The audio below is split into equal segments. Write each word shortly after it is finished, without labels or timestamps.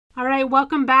Hi,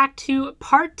 welcome back to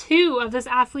part 2 of this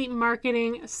athlete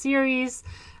marketing series.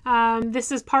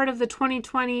 This is part of the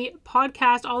 2020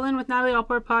 podcast, All In with Natalie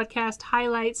Allport podcast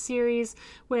highlight series,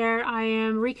 where I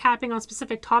am recapping on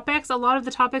specific topics. A lot of the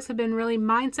topics have been really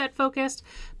mindset focused,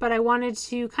 but I wanted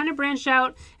to kind of branch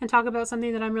out and talk about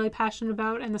something that I'm really passionate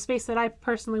about and the space that I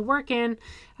personally work in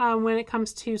when it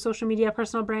comes to social media,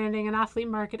 personal branding, and athlete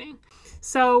marketing.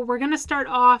 So we're going to start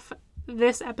off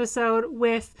this episode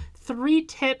with 3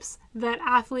 tips that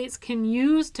athletes can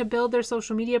use to build their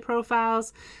social media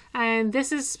profiles. And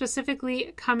this is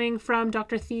specifically coming from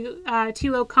Dr.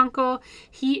 Thilo Kunkel.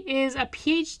 He is a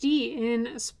PhD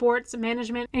in sports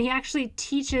management, and he actually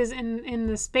teaches in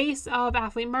the space of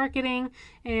athlete marketing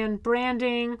and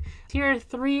branding. Here are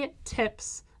 3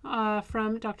 tips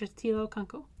from Dr. Thilo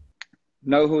Kunkel.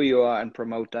 Know who you are and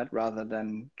promote that rather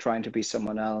than trying to be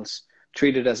someone else.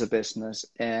 Treat it as a business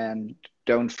and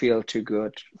don't feel too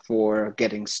good for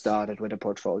getting started with a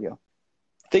portfolio.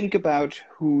 Think about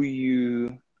who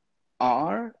you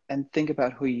are and think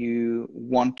about who you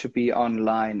want to be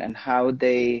online and how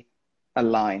they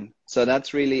align. So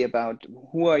that's really about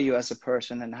who are you as a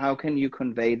person and how can you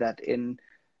convey that in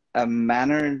a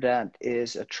manner that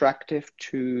is attractive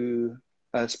to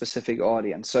a specific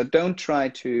audience. So don't try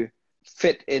to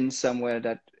fit in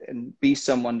somewhere and be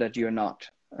someone that you're not.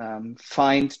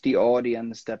 Find the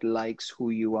audience that likes who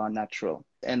you are natural,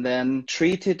 and then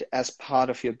treat it as part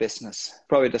of your business.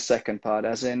 Probably the second part,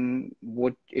 as in,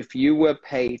 if you were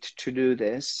paid to do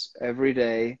this every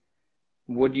day,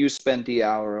 would you spend the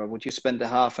hour, or would you spend the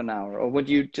half an hour, or would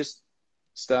you just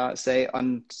say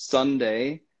on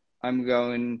Sunday, I'm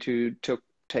going to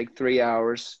take 3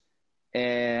 hours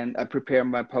and I prepare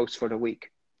my post for the week.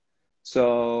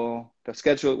 So the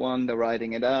scheduled one, the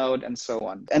writing it out, and so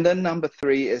on. And then number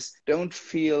 3 is don't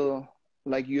feel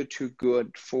like you're too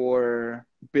good for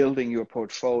building your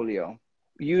portfolio.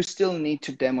 You still need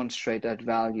to demonstrate that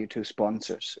value to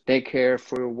sponsors. They care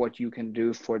for what you can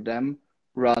do for them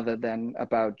rather than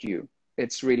about you.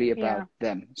 It's really about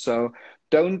them. So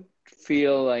don't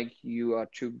feel like you are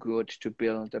too good to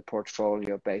build a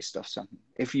portfolio based off something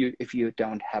if you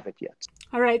don't have it yet.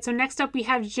 All right, so next up we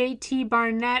have JT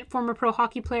Barnett, former pro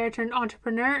hockey player turned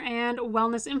entrepreneur and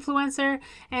wellness influencer,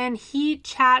 and he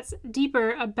chats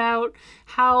deeper about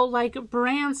how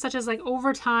brands such as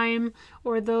Overtime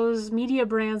or those media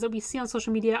brands that we see on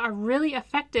social media are really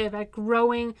effective at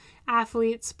growing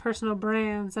athletes' personal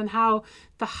brands, and how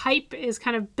the hype is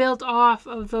kind of built off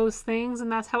of those things,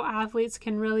 and that's how athletes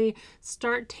can really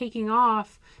start taking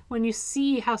off when you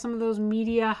see how some of those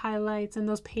media highlights and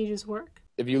those pages work.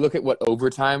 If you look at what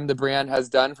Overtime the brand has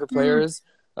done for players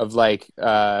of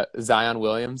Zion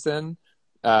Williamson,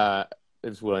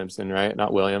 it's Williamson, right?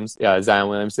 Not Williams. Yeah, Zion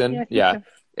Williamson. Yeah.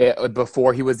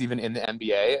 Before he was even in the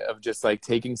NBA, of just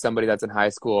taking somebody that's in high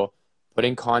school,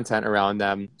 putting content around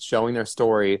them, showing their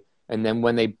story, and then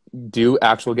when they do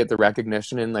actually get the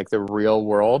recognition in the real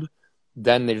world,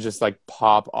 then they just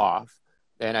pop off.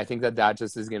 And I think that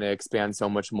just is going to expand so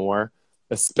much more,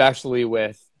 especially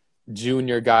with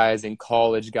junior guys and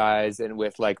college guys, and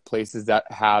with places that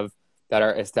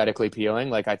are aesthetically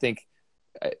appealing. I think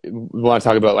we want to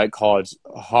talk about college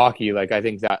hockey. I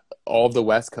think that all of the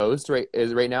West Coast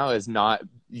right now is not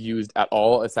used at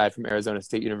all, aside from Arizona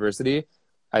State University.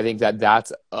 I think that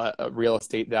that's a real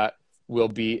estate that will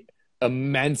be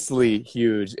immensely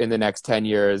huge in the next 10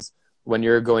 years when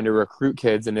you're going to recruit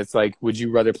kids. And it's would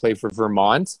you rather play for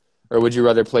Vermont, or would you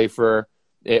rather play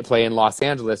in Los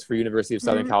Angeles for University of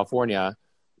Southern California?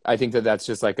 I think that that's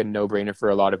just a no-brainer for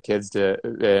a lot of kids in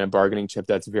a bargaining chip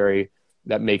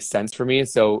that makes sense for me.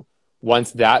 So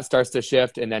once that starts to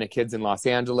shift, and then a kid's in Los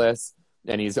Angeles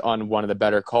and he's on one of the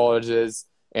better colleges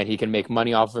and he can make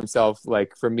money off of himself,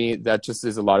 for me, that just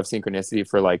is a lot of synchronicity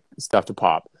for stuff to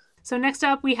pop. So next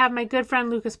up, we have my good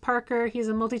friend Lucas Parker. He's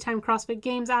a multi-time CrossFit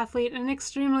Games athlete, an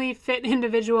extremely fit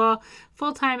individual,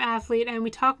 full-time athlete, and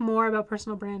we talk more about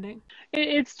personal branding.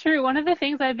 It's true. One of the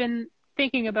things I've been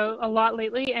thinking about a lot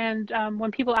lately, and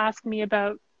when people ask me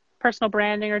about personal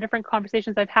branding or different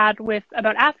conversations I've had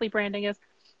about athlete branding is,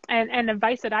 and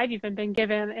advice that I've even been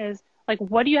given is,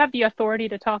 what do you have the authority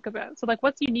to talk about? So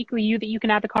what's uniquely you that you can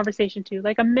add the conversation to?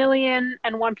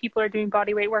 1,000,001 people are doing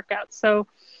bodyweight workouts. So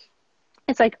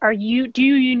it's do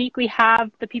you uniquely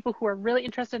have the people who are really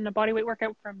interested in a bodyweight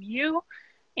workout from you?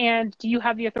 And do you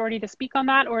have the authority to speak on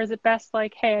that? Or is it best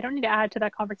hey, I don't need to add to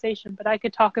that conversation, but I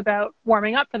could talk about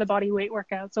warming up for the bodyweight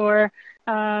workouts, or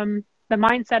the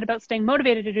mindset about staying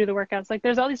motivated to do the workouts.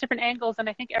 There's all these different angles, and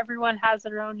I think everyone has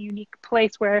their own unique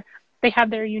place where they have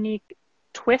their unique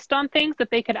twist on things that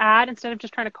they could add instead of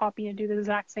just trying to copy and do the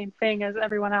exact same thing as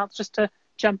everyone else just to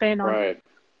jump in on it.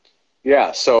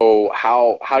 Yeah. So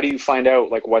how do you find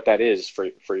out like what that is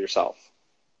for yourself?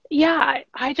 Yeah,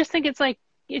 I just think it's like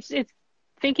it's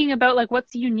thinking about like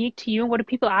what's unique to you and what do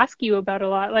people ask you about a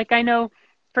lot. Like I know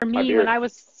for My me when beard. I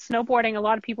was snowboarding, a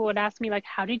lot of people would ask me like,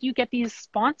 how did you get these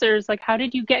sponsors? Like how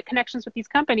did you get connections with these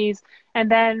companies?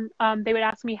 And then they would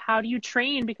ask me, how do you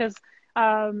train? Because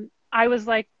I was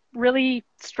like really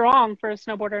strong for a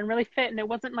snowboarder and really fit, and it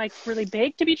wasn't like really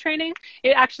big to be training.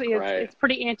 It actually is, Right. it's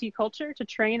pretty anti-culture to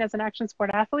train as an action sport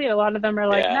athlete. A lot of them are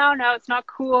like, Yeah. no, it's not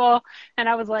cool. And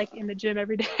I was like in the gym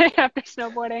every day after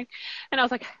snowboarding, and I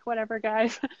was like, whatever,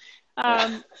 guys.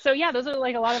 Yeah. So yeah, those are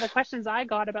like a lot of the questions I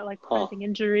got about like Huh. preventing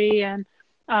injury and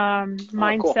Oh, cool.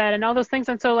 mindset and all those things.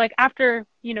 And so like after,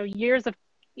 years of,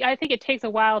 I think it takes a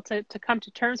while to come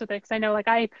to terms with it, because I know like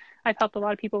I've helped a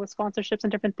lot of people with sponsorships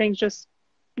and different things, just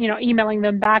emailing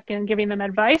them back and giving them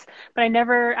advice, but I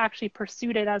never actually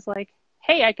pursued it as like,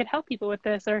 hey, I could help people with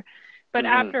this. But Mm-hmm.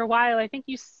 after a while, I think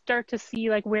you start to see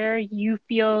like where you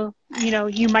feel,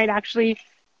 you might actually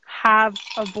have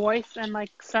a voice and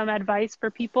like some advice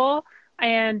for people.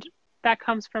 And that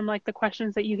comes from like the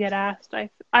questions that you get asked,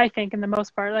 I think, in the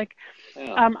most part. Like,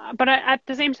 Yeah. but at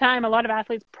the same time, a lot of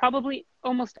athletes, probably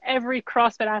almost every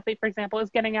CrossFit athlete, for example, is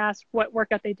getting asked what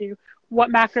workout they do, what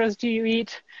macros do you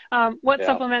eat, what Yeah.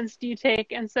 supplements do you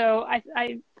take. And so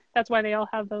I that's why they all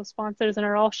have those sponsors and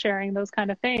are all sharing those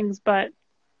kind of things. But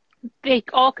they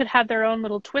all could have their own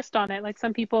little twist on it. Like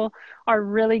some people are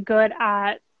really good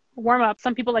at warm up.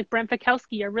 Some people like Brent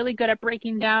Fikowski are really good at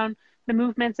breaking down the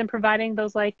movements and providing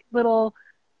those like little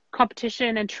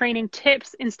competition and training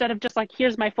tips instead of just like,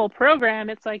 here's my full program.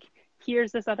 It's like,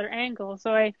 here's this other angle.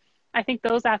 So I think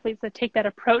those athletes that take that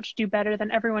approach do better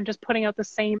than everyone just putting out the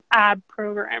same ab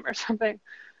program or something.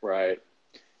 Right.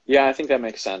 Yeah, I think that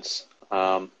makes sense.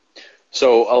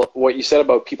 So what you said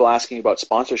about people asking about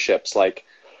sponsorships, like,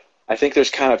 I think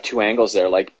there's kind of two angles there.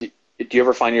 Like, do you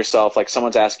ever find yourself like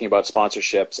someone's asking about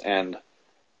sponsorships and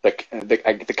the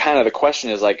kind of the question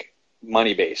is like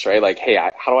money based, right? Like, hey,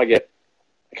 how do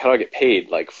I get paid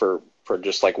like for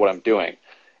just like what I'm doing?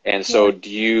 And so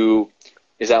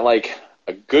is that like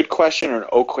a good question or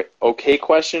an okay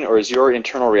question, or is your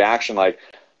internal reaction like,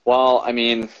 well, I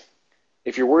mean,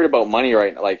 if you're worried about money,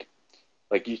 right,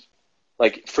 you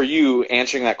like for you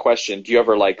answering that question, do you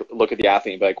ever like look at the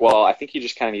athlete and be like, well, I think you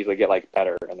just kind of need to get like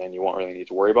better, and then you won't really need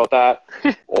to worry about that?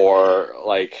 Or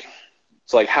like,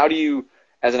 so like, how do you,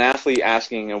 as an athlete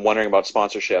asking and wondering about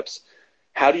sponsorships,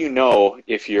 how do you know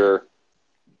if you're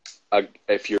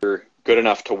good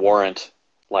enough to warrant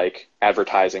like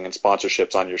advertising and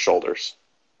sponsorships on your shoulders?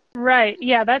 Right.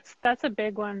 Yeah, that's a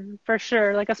big one for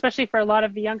sure. Like especially for a lot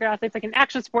of the younger athletes, like in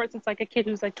action sports, it's like a kid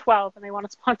who's like 12 and they want a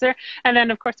sponsor. And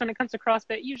then of course when it comes to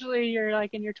CrossFit, usually you're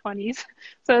like in your 20s.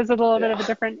 So it's a little bit of a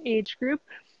different age group.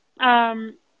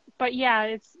 But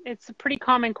yeah, it's a pretty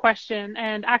common question.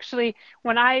 And actually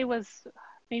when I was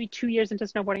maybe 2 years into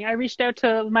snowboarding, I reached out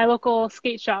to my local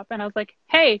skate shop and I was like,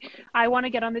 hey, I want to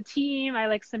get on the team. I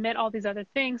like submit all these other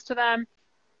things to them.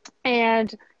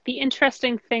 And the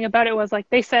interesting thing about it was like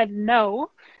they said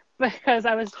no, because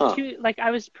I was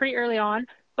I was pretty early on,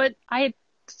 but I had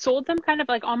sold them kind of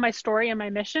like on my story and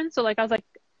my mission. So like I was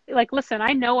like listen,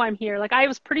 I know I'm here. Like I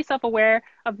was pretty self-aware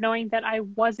of knowing that I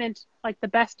wasn't like the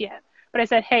best yet. But I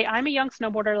said, hey, I'm a young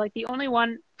snowboarder, like the only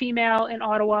one female in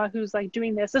Ottawa who's like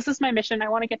doing this. This is my mission. I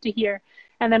want to get to here.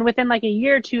 And then within like a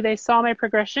year or two, they saw my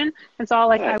progression and saw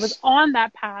like I was on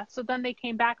that path. So then they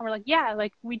came back and were like, yeah,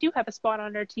 like we do have a spot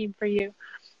on our team for you.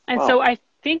 And so I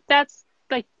think that's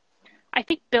like,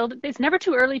 it's never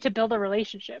too early to build a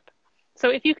relationship. So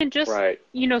if you can just,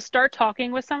 start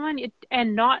talking with someone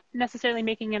and not necessarily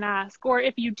making an ask, or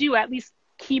if you do, at least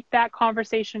keep that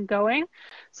conversation going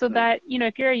so that,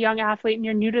 if you're a young athlete and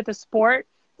you're new to the sport,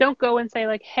 don't go and say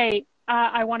like, hey,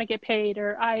 I want to get paid,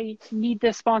 or I need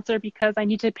this sponsor because I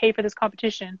need to pay for this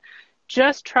competition.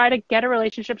 Just try to get a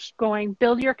relationship going,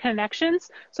 build your connections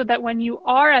so that when you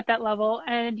are at that level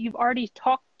and you've already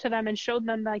talked to them and showed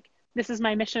them like, this is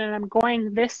my mission and I'm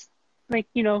going this, like,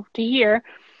 to here,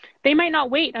 they might not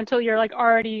wait until you're like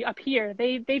already up here.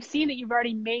 They've seen that you've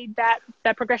already made that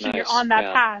progression. Nice. You're on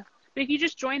that path. But if you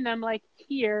just join them like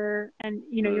here and,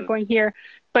 you're going here,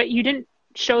 but you didn't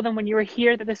show them when you were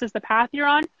here that this is the path you're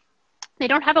on, they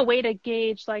don't have a way to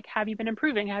gauge, like, have you been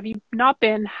improving? Have you not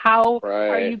been? How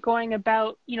are you going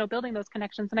about, building those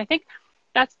connections? And I think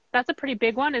that's a pretty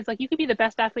big one, is like, you could be the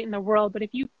best athlete in the world, but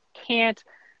if you can't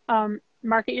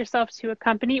market yourself to a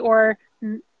company or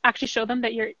actually show them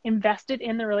that you're invested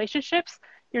in the relationships,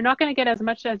 you're not going to get as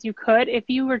much as you could if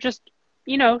you were just,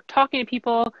 talking to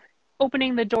people,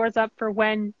 opening the doors up for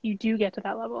when you do get to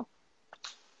that level.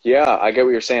 Yeah, I get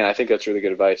what you're saying. I think that's really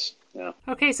good advice. Yeah.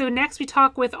 Okay, so next we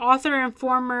talk with author and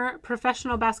former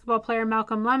professional basketball player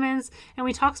Malcolm Lemmons, and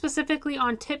we talk specifically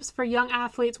on tips for young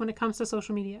athletes when it comes to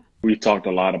social media. We talked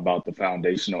a lot about the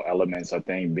foundational elements. I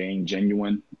think being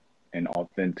genuine and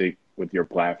authentic with your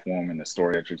platform and the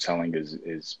story that you're telling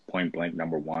is point blank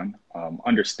number one.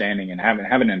 Understanding and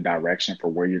having a direction for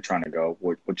where you're trying to go,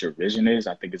 what your vision is,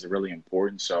 I think is really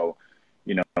important. So,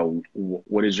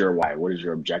 what is your why? What is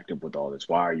your objective with all this?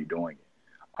 Why are you doing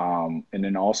it? And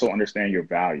then also understand your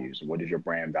values. What is your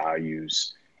brand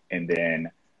values? And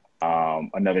then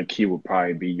another key would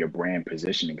probably be your brand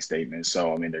positioning statement.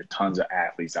 So, I mean, there's tons of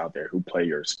athletes out there who play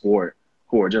your sport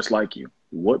who are just like you.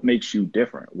 What makes you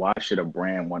different? Why should a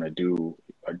brand want to do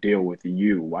a deal with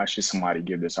you? Why should somebody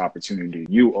give this opportunity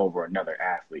to you over another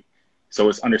athlete? So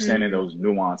it's understanding those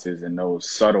nuances and those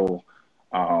subtle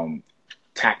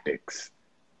tactics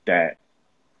that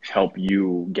help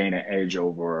you gain an edge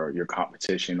over your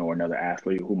competition or another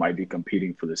athlete who might be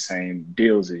competing for the same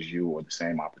deals as you or the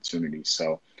same opportunities.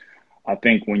 So I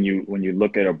think when you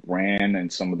look at a brand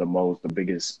and some of the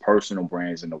biggest personal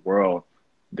brands in the world,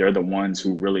 they're the ones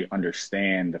who really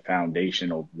understand the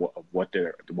foundation of what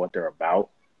they're about,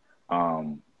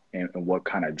 and what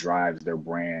kind of drives their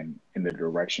brand in the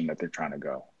direction that they're trying to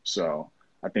go. So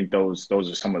I think those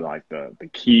are some of the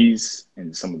keys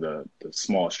and some of the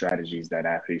small strategies that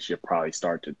athletes should probably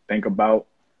start to think about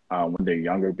when they're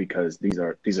younger, because these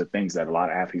are things that a lot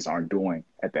of athletes aren't doing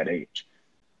at that age.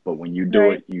 But when you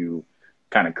do it, you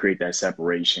kind of create that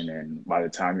separation. And by the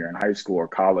time you're in high school or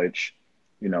college,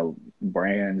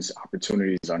 brands,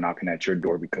 opportunities are knocking at your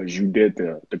door because you did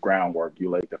the groundwork, you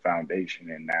laid the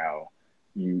foundation, and now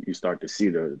you start to see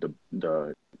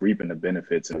the reaping the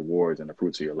benefits and rewards and the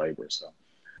fruits of your labor. So,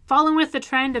 following with the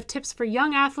trend of tips for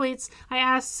young athletes, I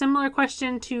asked similar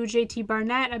question to JT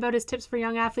Barnett about his tips for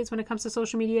young athletes when it comes to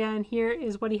social media, and here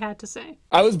is what he had to say.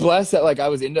 I was blessed that I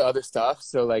was into other stuff,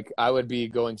 so I would be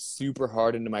going super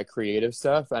hard into my creative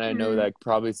stuff, and I know that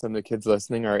probably some of the kids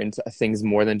listening are into things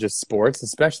more than just sports,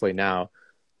 especially now.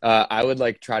 I would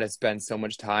try to spend so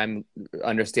much time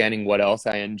understanding what else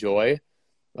I enjoy.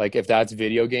 If that's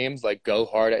video games, go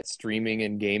hard at streaming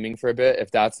and gaming for a bit.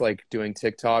 If that's doing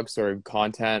TikToks or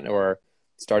content or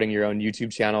starting your own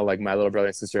YouTube channel, my little brother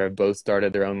and sister have both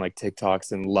started their own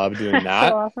TikToks and love doing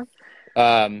that. So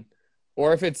awesome.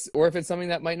 Or if it's something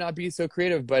that might not be so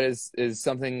creative, but is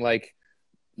something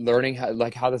learning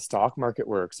how the stock market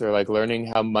works, or learning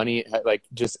how money,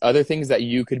 just other things that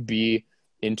you could be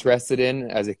interested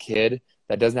in as a kid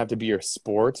that doesn't have to be your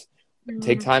sport.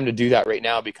 Take time to do that right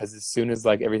now, because as soon as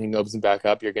everything opens back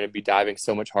up, you're going to be diving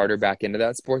so much harder back into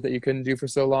that sport that you couldn't do for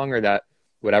so long, or that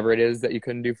whatever it is that you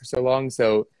couldn't do for so long.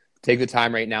 So take the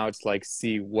time right now to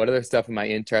see what other stuff am I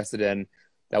interested in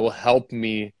that will help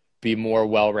me be more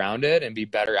well-rounded and be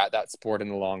better at that sport in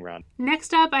the long run.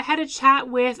 Next up, I had a chat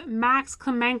with Max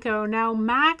Klemenko. Now,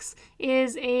 Max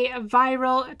is a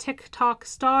viral TikTok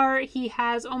star. He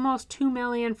has almost 2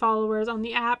 million followers on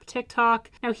the app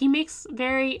TikTok. Now, he makes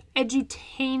very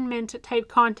edutainment type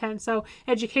content, so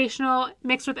educational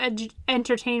mixed with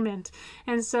entertainment.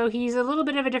 And so he's a little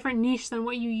bit of a different niche than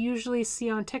what you usually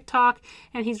see on TikTok,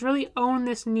 and he's really owned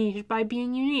this niche by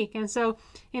being unique. And so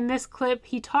in this clip,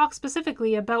 he talks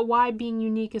specifically about why being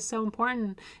unique is so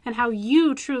important and how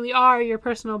you truly are your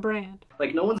personal brand.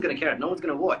 No one's going to care. No one's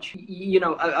going to watch.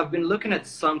 I've been looking at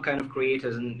some kind of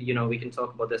creators, and, we can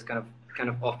talk about this kind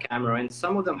of off camera, and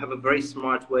some of them have a very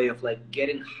smart way of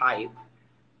getting hype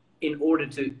in order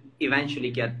to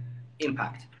eventually get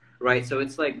impact, right? So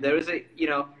it's there is a,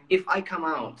 if I come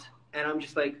out and I'm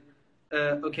just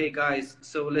okay guys,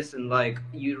 so listen,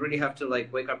 you really have to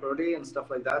wake up early and stuff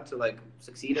like that to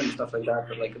succeed and stuff like that,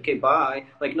 but okay, bye,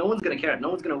 no one's gonna care, no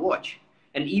one's gonna watch.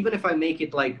 And even if I make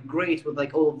it great with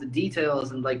all of the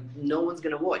details and no one's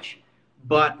gonna watch,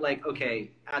 but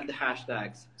okay, add the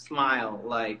hashtags, smile,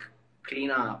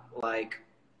 clean up,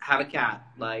 have a cat,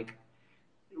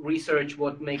 research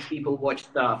what makes people watch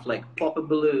stuff, pop a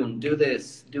balloon, do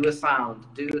this, do a sound,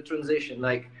 do a transition,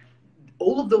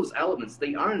 all of those elements,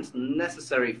 they aren't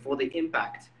necessary for the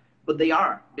impact, but they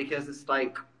are, because it's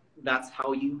that's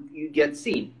how you get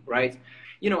seen, right?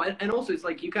 And also it's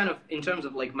you kind of, in terms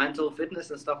of mental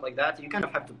fitness and stuff like that, you kind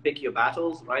of have to pick your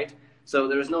battles, right? So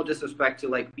there is no disrespect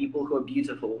to people who are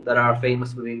beautiful, that are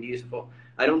famous for being beautiful.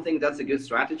 I don't think that's a good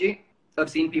strategy. I've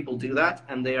seen people do that,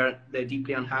 and they're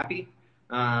deeply unhappy.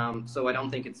 So I don't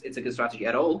think it's a good strategy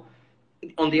at all.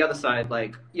 On the other side,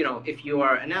 if you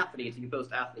are an athlete, you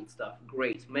post athlete stuff,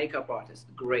 great. Makeup artist,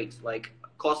 great.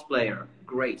 Cosplayer,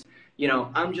 great.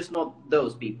 I'm just not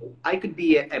those people. I could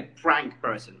be a prank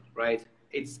person, right?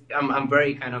 I'm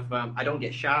very kind of I don't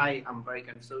get shy. I'm very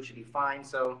kind of socially fine.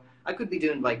 So I could be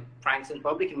doing like pranks in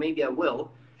public, and maybe I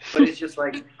will. But it's just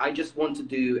like I just want to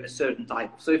do a certain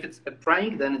type. So if it's a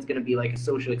prank, then it's going to be like a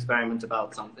social experiment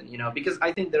about something, you know. Because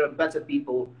I think there are better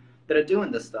people that are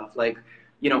doing this stuff. Like,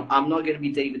 you know, I'm not going to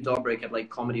be David Dobrik at like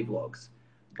comedy vlogs.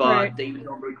 But right. David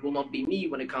Dobrik will not be me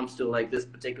when it comes to like this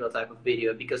particular type of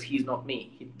video, because he's not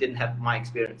me. He didn't have my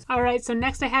experience. All right, so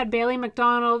next I had Baily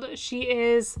McDonald. She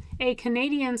is a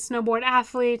Canadian snowboard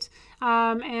athlete,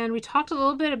 and we talked a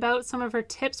little bit about some of her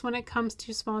tips when it comes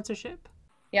to sponsorship.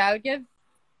 Yeah, I would give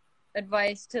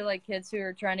advice to like kids who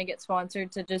are trying to get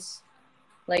sponsored to just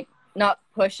like not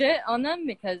push it on them,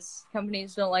 because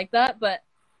companies don't like that, but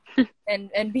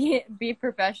and be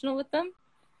professional with them.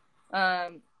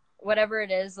 Whatever it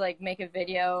is, like make a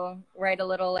video, write a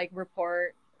little like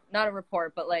report, not a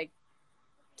report, but like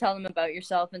tell them about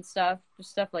yourself and stuff,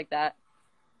 just stuff like that.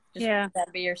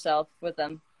 Just be yourself with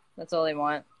them. That's all they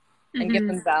want. And give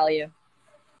them value.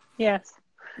 Yes.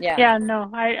 Yeah. Yeah,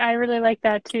 no, I really like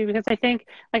that too, because I think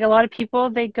like a lot of people,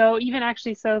 they go, even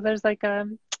actually, so there's like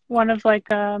one of like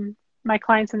my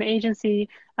clients in the agency,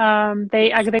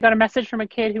 they got a message from a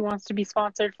kid who wants to be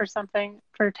sponsored for something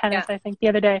for tennis, I think the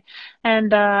other day,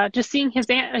 and just seeing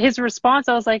his response,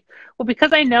 I was like, well,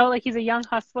 because I know like he's a young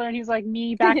hustler and he's like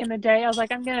me back in the day, I was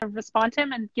like, I'm gonna respond to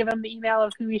him and give him the email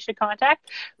of who he should contact.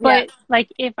 But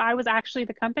like if I was actually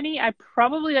the company, I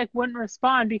probably like wouldn't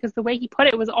respond, because the way he put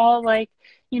it was all like,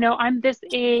 you know, I'm this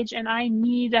age and I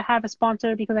need to have a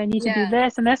sponsor because I need to do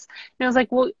this and this. And I was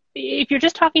like, well, if you're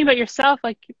just talking about yourself,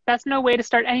 like that's no way to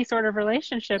start any sort of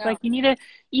relationship. Like you need to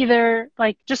either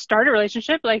like just start a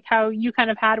relationship, like how you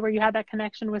kind of had, where you had that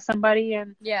connection with somebody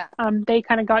and they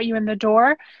kind of got you in the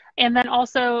door. And then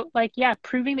also like,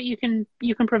 proving that you can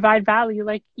provide value.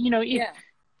 Like, you know,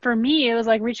 for me, it was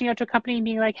like reaching out to a company and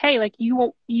being like, hey, like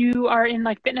you are in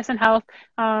like fitness and health.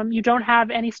 You don't have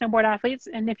any snowboard athletes.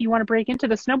 And if you want to break into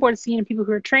the snowboard scene and people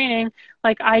who are training,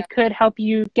 like I could help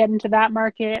you get into that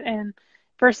market. And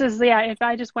versus, if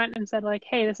I just went and said like,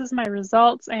 hey, this is my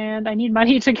results and I need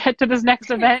money to get to this next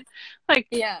event. Like,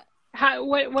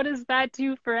 what does that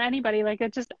do for anybody? Like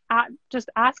it just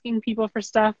asking people for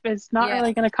stuff is not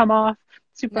really going to come off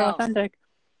super authentic.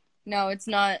 No, it's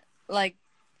not. Like,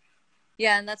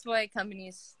 and that's why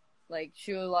companies like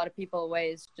shoo a lot of people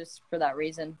away, is just for that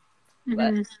reason.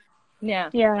 But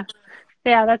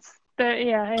that's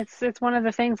it's one of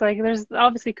the things. Like there's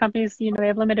obviously companies, you know, they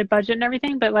have limited budget and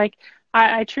everything, but like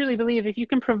I truly believe if you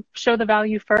can show the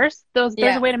value first, there's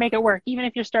a way to make it work. Even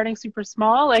if you're starting super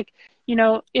small, like, you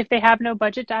know, if they have no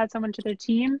budget to add someone to their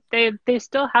team, they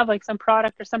still have like some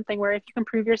product or something where if you can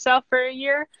prove yourself for a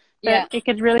year, it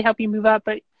could really help you move up.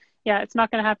 But it's not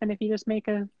going to happen if you just make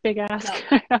a big ask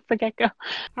off the get-go.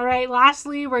 All right,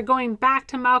 lastly, we're going back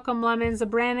to Malcolm Lemmons, a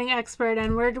branding expert,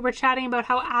 and we're chatting about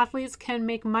how athletes can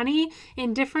make money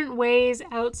in different ways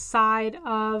outside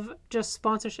of just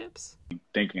sponsorships.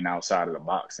 Thinking outside of the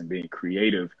box and being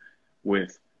creative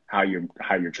with how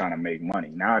you're trying to make money.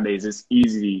 Nowadays, it's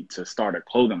easy to start a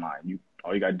clothing line.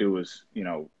 All you got to do is, you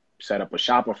know, set up a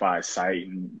Shopify site,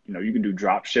 and, you know, you can do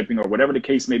drop shipping or whatever the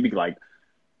case may be. Like,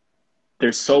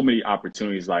 there's so many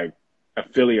opportunities, like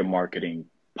affiliate marketing,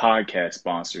 podcast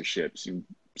sponsorships,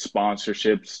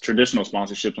 traditional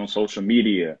sponsorships on social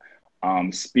media,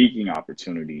 speaking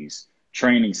opportunities,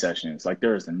 training sessions. Like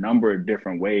there's a number of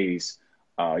different ways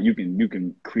you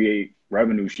can create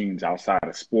revenue streams outside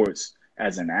of sports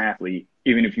as an athlete.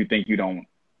 Even if you think you don't,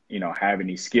 you know, have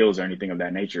any skills or anything of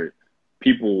that nature,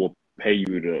 people will pay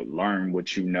you to learn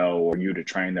what you know, or you to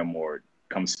train them, or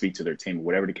come speak to their team,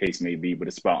 whatever the case may be. But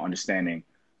it's about understanding,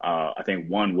 I think,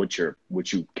 one, what you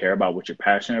care about, what you're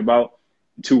passionate about,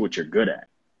 two, what you're good at,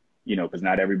 you know, because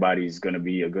not everybody's going to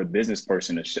be a good business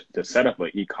person to set up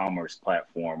an e-commerce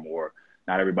platform, or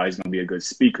not everybody's going to be a good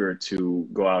speaker to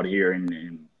go out here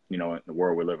and, you know, in the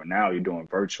world we're living now, you're doing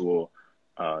virtual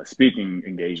speaking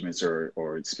engagements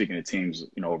or speaking to teams,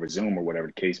 you know, over Zoom or whatever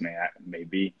the case may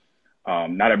be.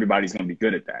 Not everybody's going to be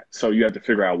good at that. So you have to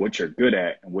figure out what you're good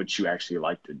at and what you actually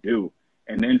like to do,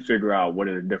 and then figure out what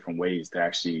are the different ways to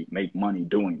actually make money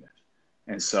doing this.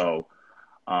 And so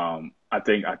I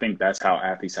think that's how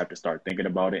athletes have to start thinking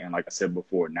about it. And like I said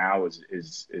before, now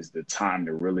is the time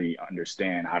to really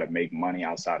understand how to make money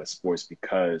outside of sports,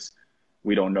 because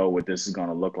we don't know what this is going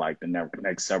to look like the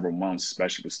next several months,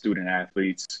 especially with student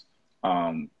athletes.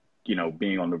 You know,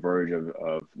 being on the verge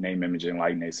of name, image, and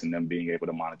likeness, and them being able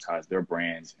to monetize their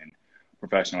brands, and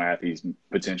professional athletes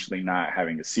potentially not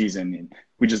having a season. And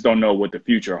we just don't know what the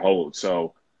future holds.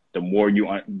 So the more you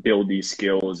build these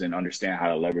skills and understand how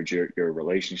to leverage your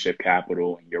relationship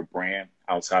capital and your brand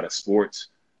outside of sports,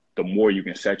 the more you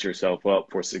can set yourself up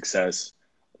for success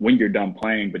when you're done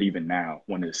playing, but even now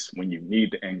when you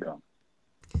need the income.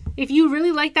 If you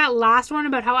really like that last one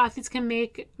about how athletes can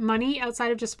make money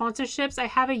outside of just sponsorships, I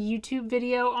have a YouTube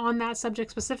video on that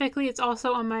subject specifically. It's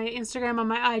also on my Instagram, on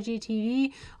my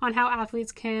IGTV, on how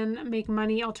athletes can make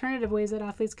money, alternative ways that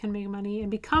athletes can make money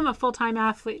and become a full-time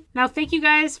athlete. Now, thank you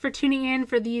guys for tuning in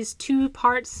for these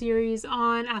 2-part series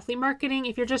on athlete marketing.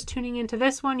 If you're just tuning into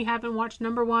this one, you haven't watched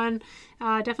number 1,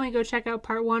 definitely go check out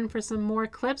part 1 for some more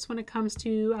clips when it comes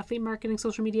to athlete marketing,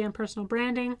 social media, and personal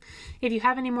branding. If you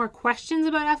have any more questions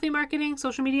about athlete marketing,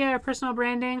 social media, or personal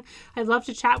branding, I'd love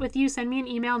to chat with you. Send me an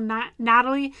email,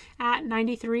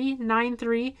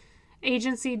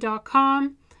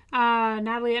 Natalie@93agency.com.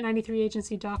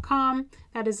 Natalie@93agency.com.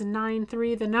 That is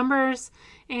 93, the numbers.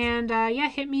 And yeah,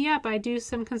 hit me up. I do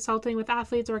some consulting with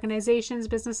athletes, organizations,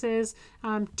 businesses,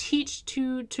 teach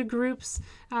to groups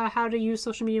how to use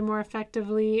social media more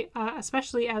effectively,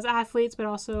 especially as athletes, but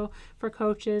also for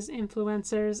coaches,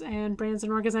 influencers, and brands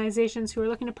and organizations who are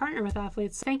looking to partner with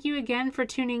athletes. Thank you again for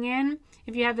tuning in.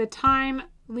 If you have the time,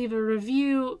 leave a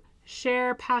review,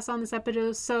 share, pass on this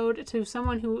episode to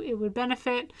someone who it would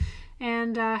benefit.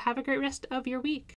 And have a great rest of your week.